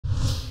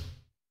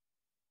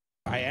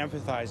I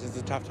empathize. It's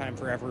a tough time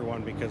for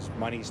everyone because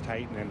money's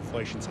tight and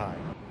inflation's high.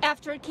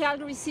 After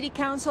Calgary City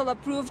Council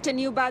approved a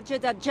new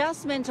budget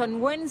adjustment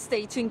on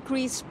Wednesday to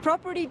increase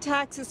property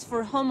taxes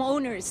for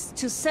homeowners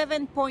to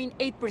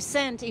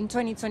 7.8% in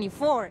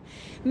 2024,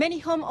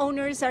 many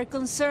homeowners are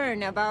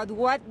concerned about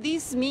what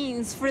this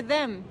means for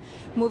them.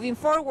 Moving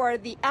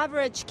forward, the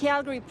average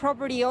Calgary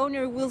property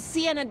owner will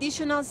see an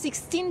additional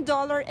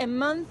 $16 a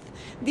month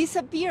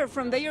disappear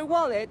from their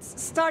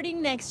wallets starting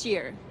next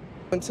year.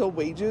 Until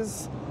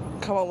wages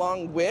come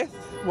along with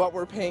what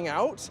we're paying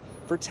out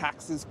for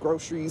taxes,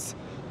 groceries,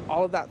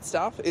 all of that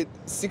stuff,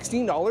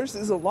 $16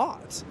 is a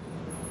lot,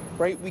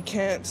 right?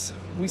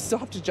 We still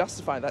have to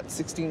justify that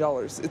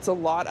 $16. It's a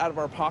lot out of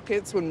our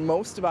pockets when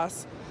most of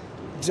us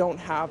don't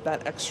have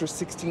that extra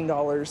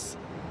 $16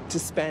 to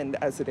spend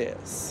as it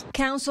is.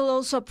 Council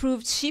also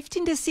approved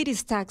shifting the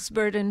city's tax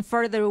burden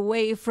further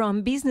away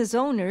from business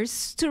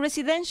owners to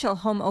residential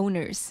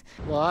homeowners.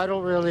 Well, I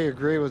don't really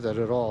agree with it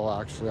at all,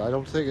 actually. I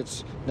don't think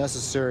it's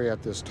necessary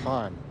at this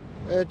time.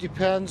 It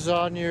depends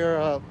on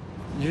your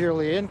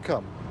yearly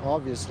income,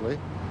 obviously.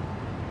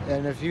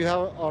 And if you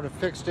have on a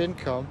fixed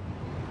income,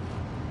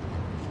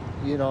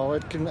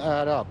 it can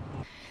add up.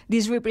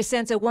 This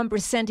represents a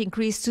 1%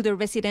 increase to the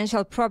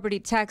residential property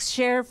tax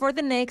share for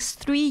the next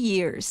 3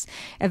 years,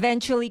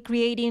 eventually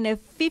creating a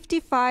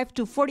 55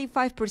 to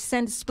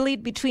 45%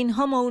 split between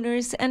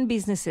homeowners and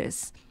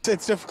businesses.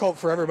 It's difficult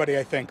for everybody,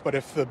 I think, but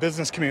if the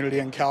business community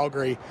in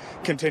Calgary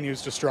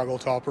continues to struggle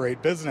to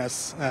operate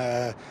business,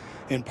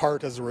 in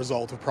part as a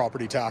result of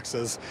property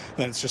taxes,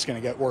 then it's just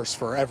going to get worse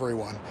for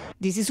everyone.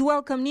 This is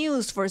welcome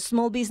news for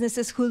small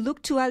businesses who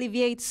look to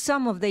alleviate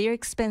some of their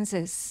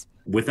expenses.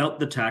 Without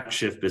the tax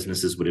shift,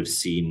 businesses would have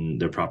seen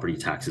their property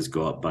taxes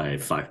go up by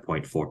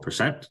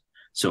 5.4%.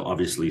 So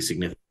obviously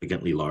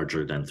significantly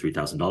larger than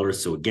 $3,000.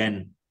 So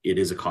again, it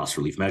is a cost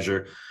relief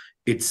measure.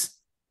 It's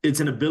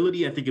an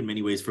ability, I think, in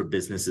many ways for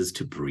businesses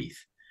to breathe.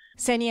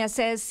 Senia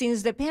says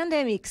since the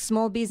pandemic,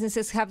 small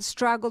businesses have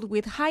struggled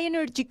with high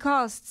energy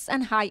costs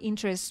and high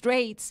interest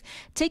rates,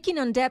 taking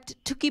on debt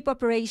to keep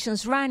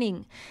operations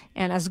running.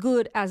 And as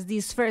good as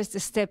this first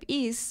step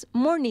is,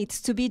 more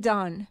needs to be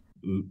done.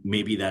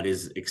 Maybe that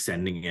is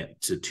extending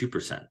it to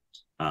 2%.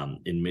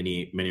 In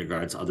many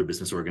regards, other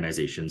business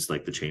organizations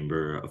like the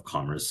Chamber of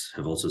Commerce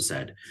have also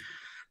said,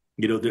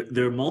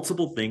 there are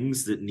multiple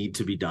things that need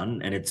to be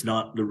done, and it's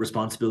not the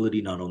responsibility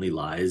not only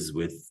lies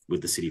with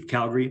the City of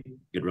Calgary,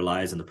 it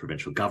relies on the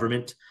provincial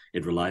government,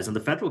 it relies on the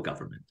federal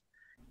government.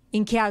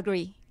 In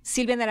Calgary,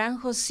 Silvia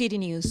Naranjo, City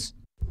News.